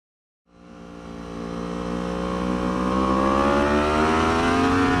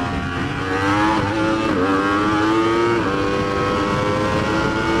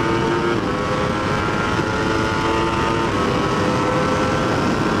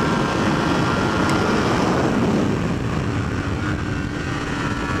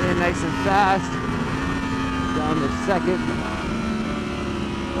fast. Down to second.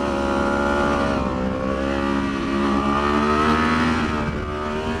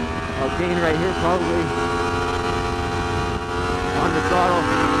 I'll gain right here probably. On the throttle.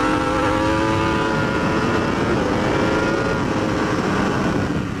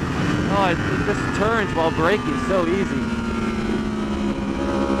 Oh, it just turns while braking, so easy.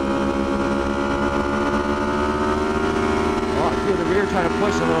 Oh, I feel the rear trying to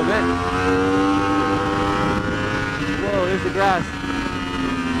push a little bit. Whoa, there's the grass.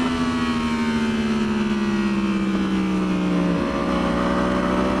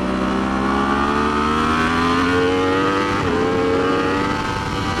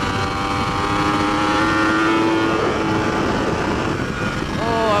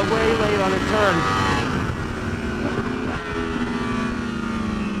 Way late on a turn.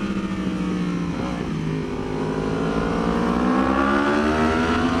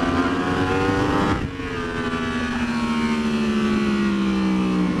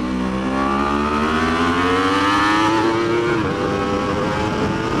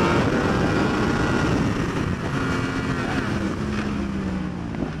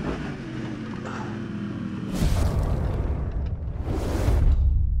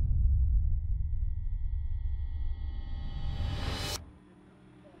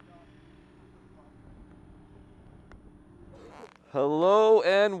 Hello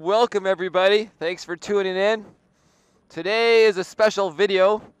and welcome everybody. Thanks for tuning in. Today is a special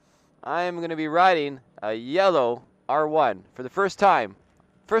video. I am going to be riding a yellow R1 for the first time.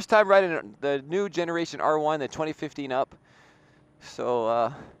 First time riding the new generation R1, the 2015 up.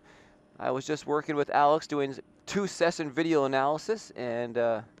 So I was just working with Alex doing 2-session video analysis, and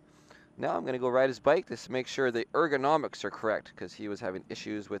now I'm going to go ride his bike just to make sure the ergonomics are correct because he was having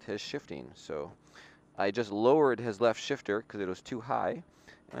issues with his shifting. So I just lowered his left shifter because it was too high, and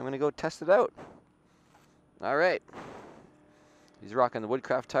I'm going to go test it out. All right. He's rocking the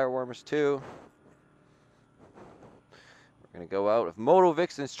Woodcraft tire warmers too. We're going to go out with Moto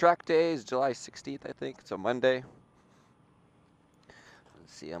Vixen's track days, July 16th, I think. It's a Monday.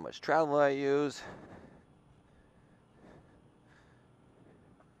 Let's see how much travel I use.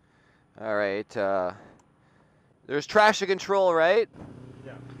 All right. There's traction control, right?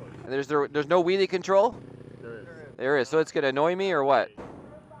 There's no wheelie control? There is. So it's going to annoy me or what?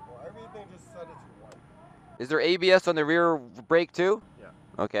 Well, everything just set it to 1. Is there ABS on the rear brake too? Yeah.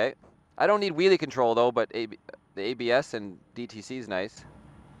 Okay. I don't need wheelie control though, but the ABS and DTC is nice.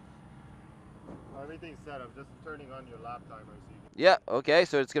 Everything's set. I'm just turning on your lap timer. So you can Yeah, okay.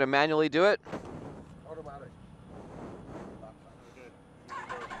 So it's going to manually do it? automatic. Lap timer. Good.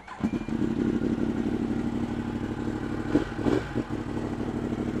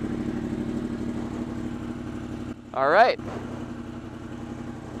 All right.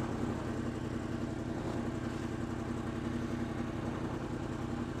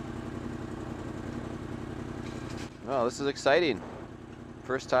 Oh, this is exciting.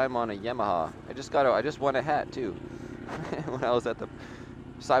 First time on a Yamaha. I just won a hat too when I was at the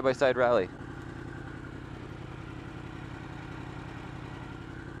side-by-side rally.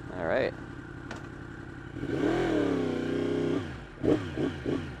 All right.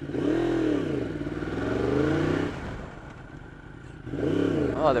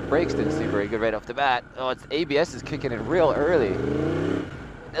 Oh, the brakes didn't seem very good right off the bat. Oh, its ABS is kicking in real early.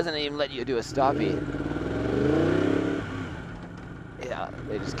 It doesn't even let you do a stoppie. Yeah,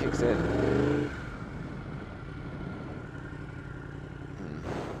 it just kicks in.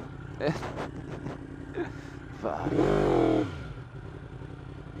 Fuck.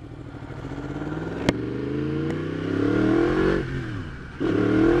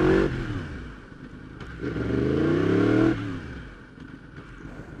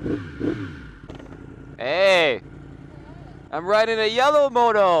 Hey, I'm riding a yellow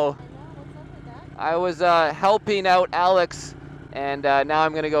moto. I was helping out Alex, and now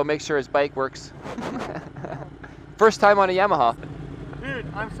I'm gonna go make sure his bike works. First time on a Yamaha. Dude,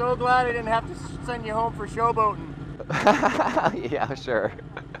 I'm so glad I didn't have to send you home for showboating. Yeah, sure.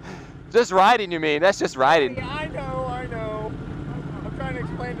 Just riding, you mean? That's just riding. Yeah, I know. I'm trying to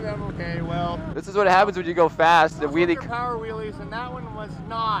explain to them, okay, well. This is what happens when you go fast. The wheelie. Power wheelies, and that one was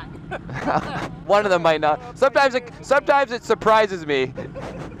not. One of them might not. Sometimes it surprises me.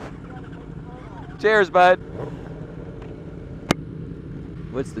 Cheers, bud.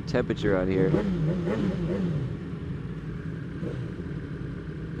 What's the temperature on here?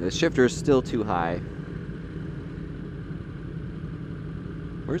 The shifter is still too high.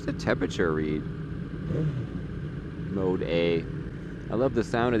 Where's the temperature read? Mode A. I love the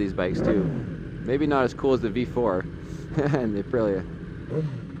sound of these bikes too. Maybe not as cool as the V4 and the Aprilia.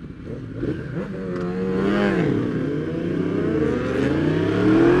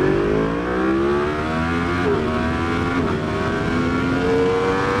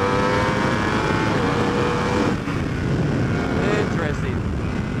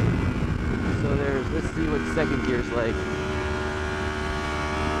 Second gear's like.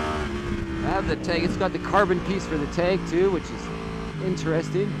 I have the tank. It's got the carbon piece for the tank too, which is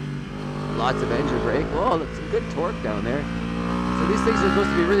interesting. Lots of engine brake. Oh, that's some good torque down there. So these things are supposed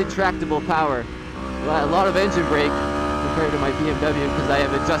to be really tractable power. A lot of engine brake compared to my BMW because I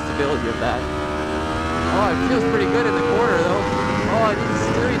have adjustability of that. Oh, it feels pretty good in the corner though. Oh, I need a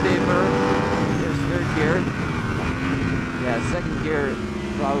steering damper. There's third gear. Yeah, second gear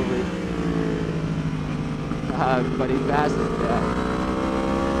probably. But he passes that.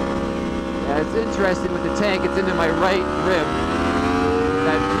 Yeah, it's interesting with the tank. It's into my right rim.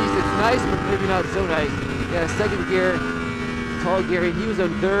 That piece, it's nice, but maybe not so nice. Yeah, second gear, tall gear. He was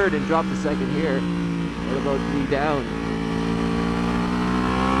on third and dropped the second here. What about me down?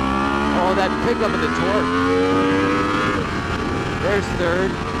 Oh, that pickup of the torque. There's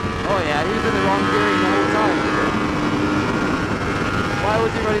third. Oh yeah, he was in the wrong gearing the whole time. Why was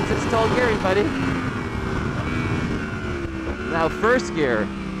he running such tall gearing, buddy? Now first gear.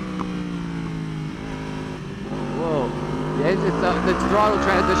 Whoa. The throttle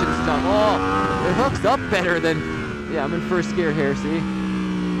transition is tough. Oh, it hooks up better than... Yeah, I'm in first gear here, see?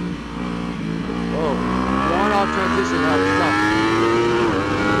 Whoa. The on-off transition now is tough.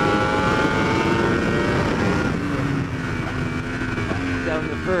 Down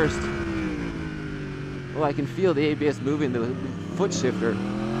to first. Oh, I can feel the ABS moving the foot shifter.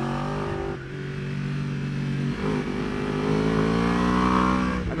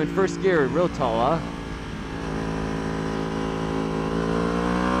 I'm in first gear, real tall, huh?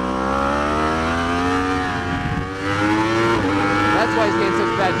 That's why he's getting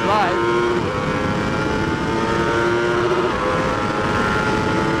such bad drive.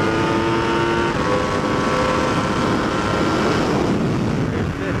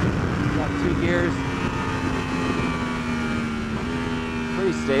 There's fifth. Got 2 gears.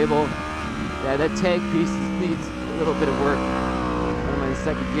 Pretty stable. Yeah, that tank piece needs a little bit of work.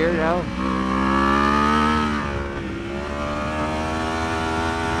 Second gear now.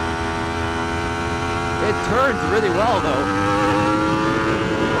 It turns really well though.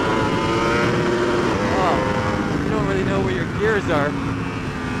 Oh, you don't really know where your gears are.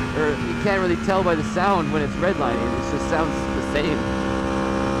 Or you can't really tell by the sound when it's redlining. It just sounds the same.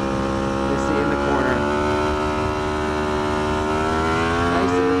 You see in the corner.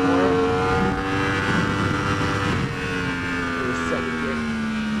 Nice in the corner.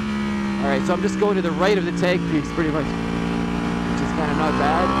 Alright, so I'm just going to the right of the tank piece pretty much, which is kind of not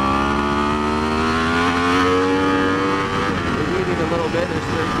bad. We're leading a little bit, there's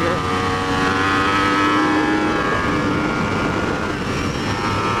third gear.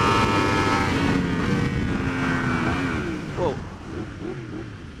 Whoa.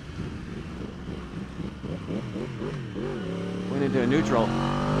 Went into a neutral.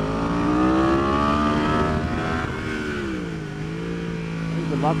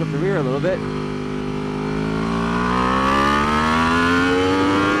 Lock up the rear a little bit.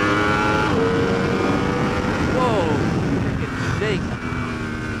 Whoa! Freaking shake.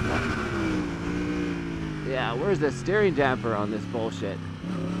 Yeah, where's the steering damper on this bullshit?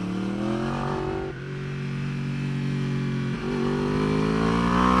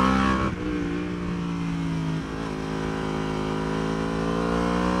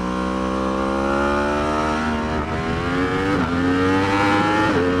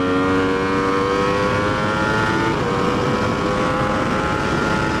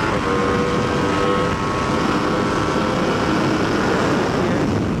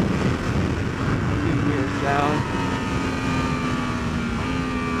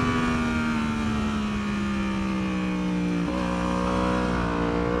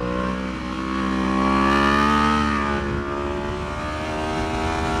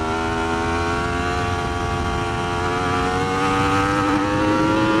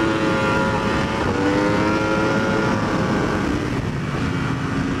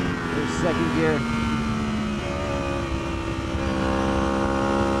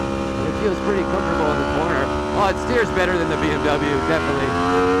 feels pretty comfortable in the corner. Oh, it steers better than the BMW, definitely.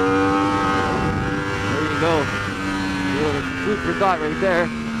 There you go. A little food for thought right there.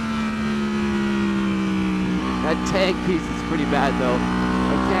 That tank piece is pretty bad though.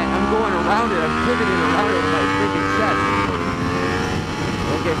 I can't, I'm going around it, I'm pivoting around it with my freaking chest.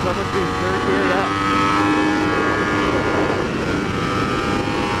 Okay, so I must be in third gear, yeah.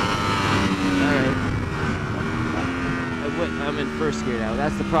 Alright. I'm in first gear now.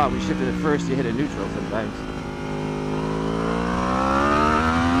 That's the problem. You shift to the first, you hit a neutral sometimes.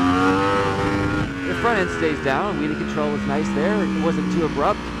 The front end stays down. Wheelie control was nice there. It wasn't too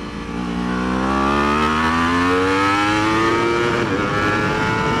abrupt.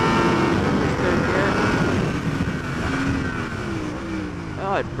 Third gear.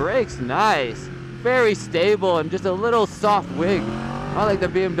 Oh, it brakes nice. Very stable and just a little soft wig. Not like the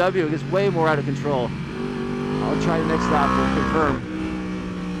BMW, it gets way more out of control. I'll try the next lap to confirm.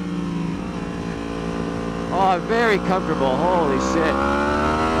 Oh, very comfortable. Holy shit.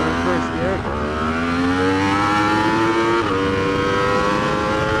 I'm in first gear.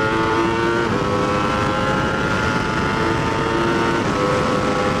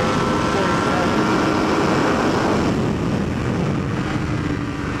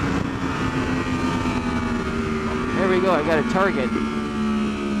 There we go, I got a target.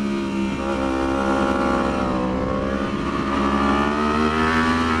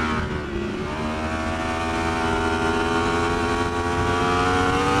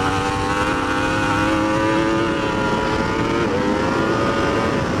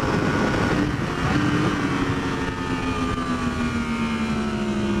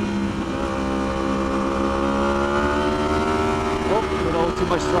 Too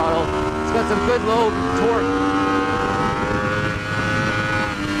much throttle. It's got some good low torque.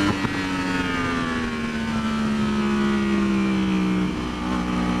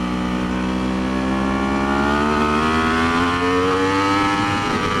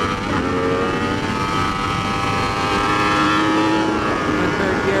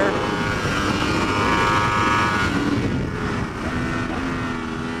 Third gear.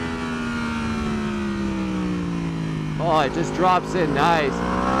 Oh, it just drops in nice.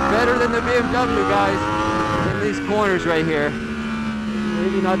 Better than the BMW, guys, in these corners right here.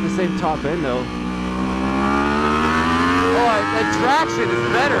 Maybe not the same top end, though. Oh, the traction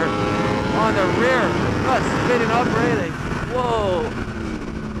is better on the rear. Not spinning up or anything. Whoa.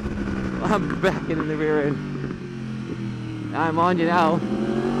 I'm backing in the rear end. I'm on you now.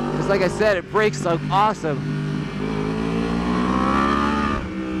 Just like I said, it brakes so awesome.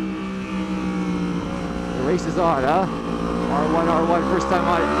 The race is on, huh? R1, first time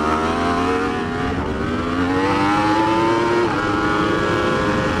on it.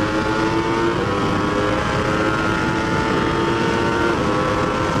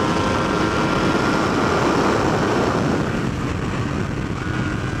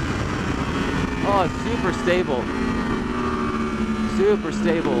 Oh, it's super stable. Super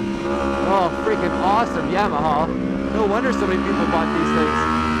stable. Oh, freaking awesome Yamaha. No wonder so many people bought these things.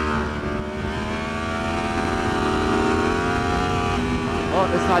 Oh,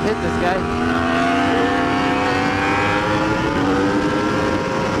 let's not hit this guy.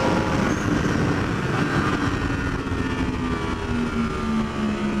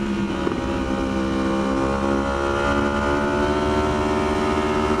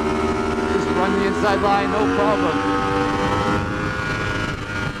 Just run the inside line, no problem.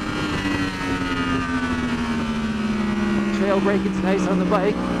 Trail braking's nice on the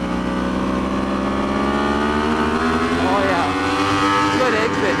bike. Oh yeah. Good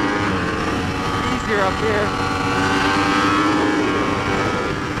exit. Easier up here.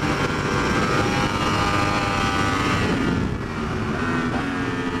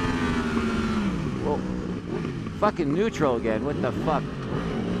 Whoa. Fucking neutral again. What the fuck?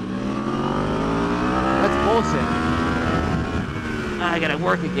 That's bullshit. I gotta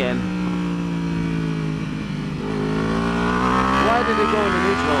work again. Why did it go into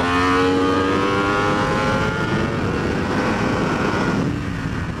neutral?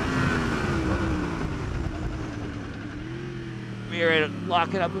 We're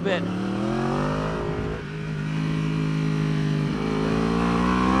lock it up a bit.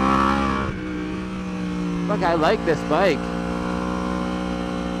 Fuck, I like this bike.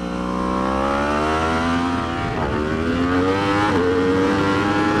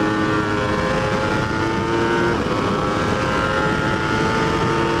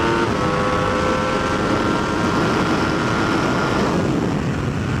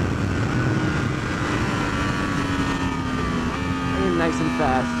 Nice and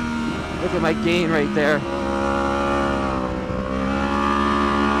fast. Look at my gain right there.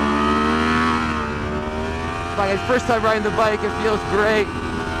 Like first time riding the bike, it feels great.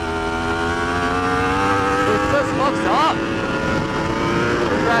 It just looks up.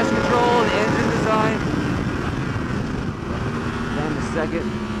 The crash control, the engine design. Down to second.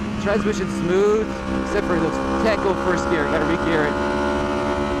 Transmission smooth, except for those can't go first gear. Gotta re-gear it.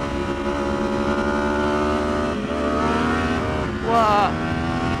 Wow.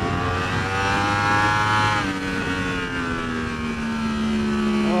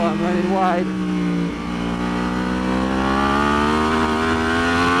 lane wide.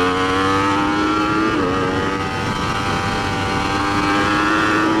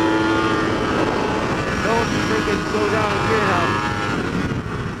 Don't freaking go down in gear now.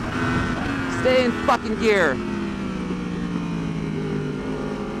 Stay in fucking gear.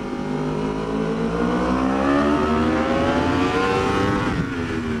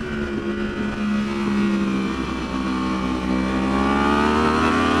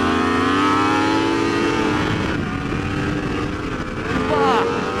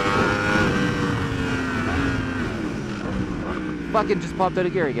 Fucking just popped out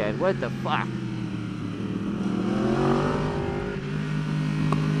of gear again. What the fuck?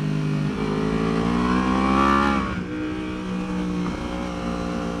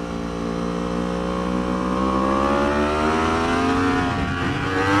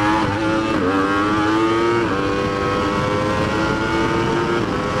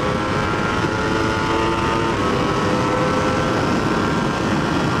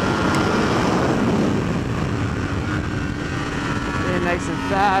 Nice and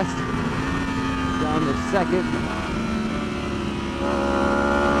fast. Down to second.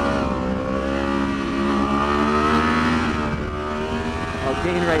 I'll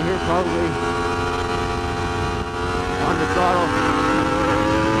gain right here probably. On the throttle.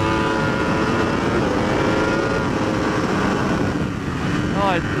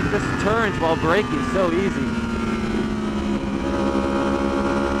 Oh, it just turns while braking, so easy.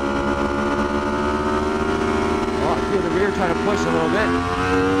 Feel the rear trying to push a little bit.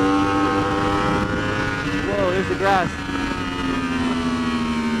 Whoa, there's the grass.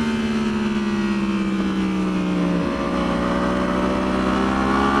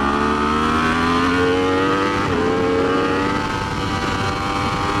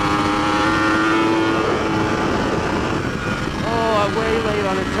 Oh, I'm way late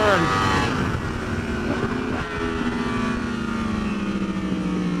on a turn.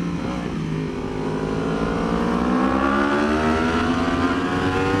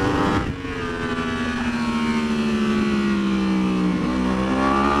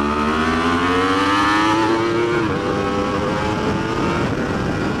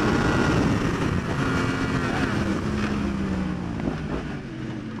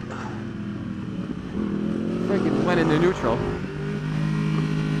 Went into neutral.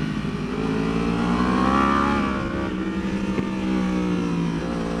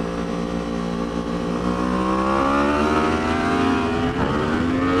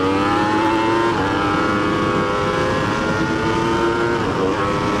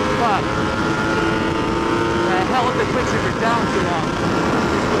 Fuck. The hell with the quick shifter down too long.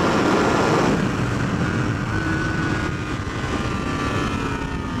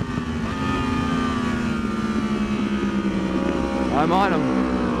 I'm on him.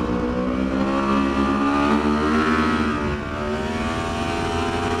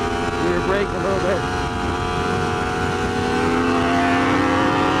 Rear brake a little bit.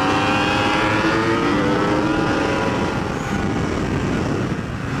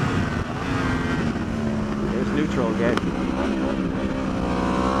 There's neutral again.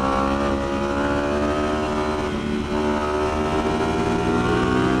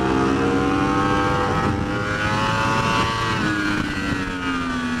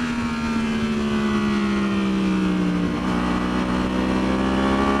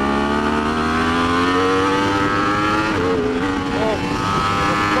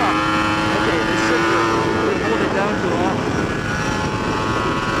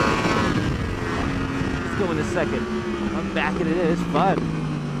 In a second. I'm backing it in, it's fun.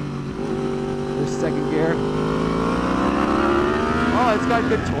 There's second gear. Oh, it's got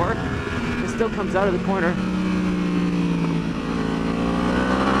good torque. It still comes out of the corner.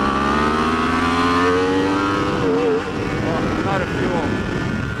 Oh, not a fuel.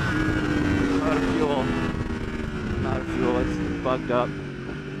 Not a fuel. Not a fuel, it's bugged up.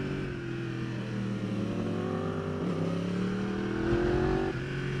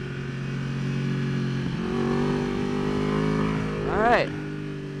 Alright.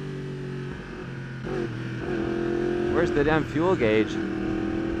 Where's the damn fuel gauge?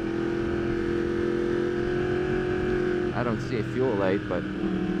 I don't see a fuel light, but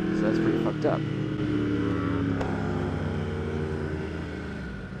so that's pretty fucked up.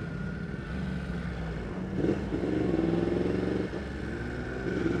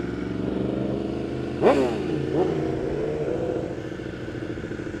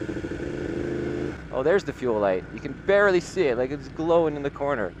 Oh, there's the fuel light. You can barely see it, like it's glowing in the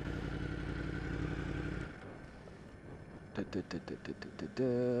corner.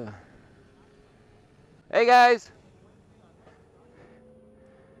 Hey guys!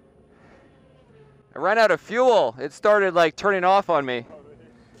 I ran out of fuel. It started like turning off on me.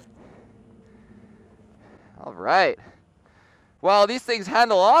 All right. Wow, these things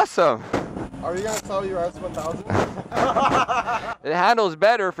handle awesome. Are you gonna sell your S1000? It handles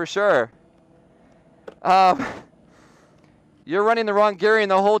better for sure. You're running the wrong gearing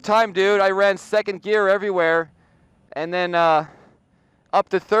the whole time, dude. I ran second gear everywhere, and then up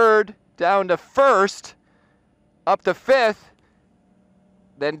to third, down to first, up to fifth,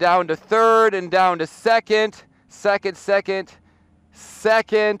 then down to third and down to second, second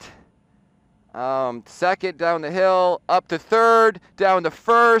down the hill, up to third, down to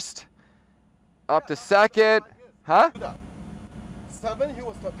first, up to second. Huh? 7, he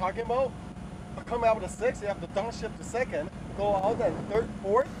was talking about. Coming out with a 6, you have to downshift to second, go out then third,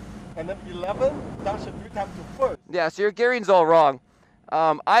 fourth, and then 11, downshift 3 times to first. Yeah, so your gearing's all wrong.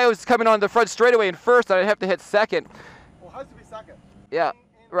 I was coming on the front straightaway in first, and I'd have to hit second. Well, how to be second? Yeah,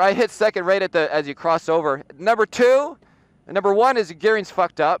 I hit second right at as you cross over. Number 1 is your gearing's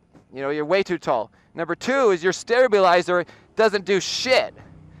fucked up. You know, you're way too tall. Number 2 is your stabilizer doesn't do shit.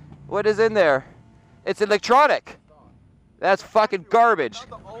 What is in there? It's electronic. That's fucking garbage.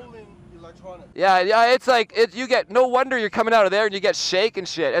 Yeah, it's like you get no wonder you're coming out of there and you get shake and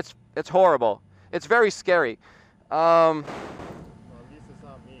shit. It's horrible. It's very scary. Well, at least it's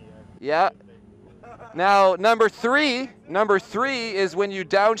not me. Yeah. Now number three is when you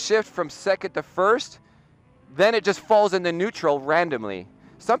downshift from second to first, then it just falls into neutral randomly.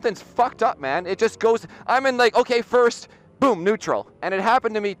 Something's fucked up, man. It just goes. I'm in like okay first, boom neutral, and it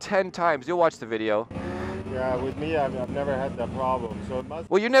happened to me 10 times. You'll watch the video. Yeah, with me, I've never had that problem. So it must.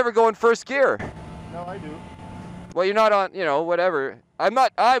 Well, you never go in first gear. No, I do. Well, you're not on, you know, whatever. I'm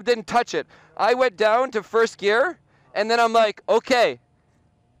not, I didn't touch it. I went down to first gear, and then I'm like, okay,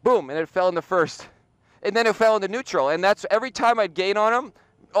 boom, and it fell into first. And then it fell into neutral, and that's every time I'd gain on them,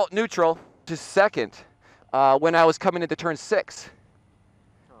 oh, neutral, to second, when I was coming into turn 6.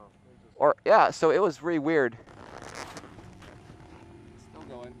 Or, yeah, so it was really weird. Still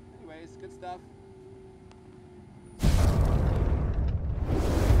going. Anyways, good stuff.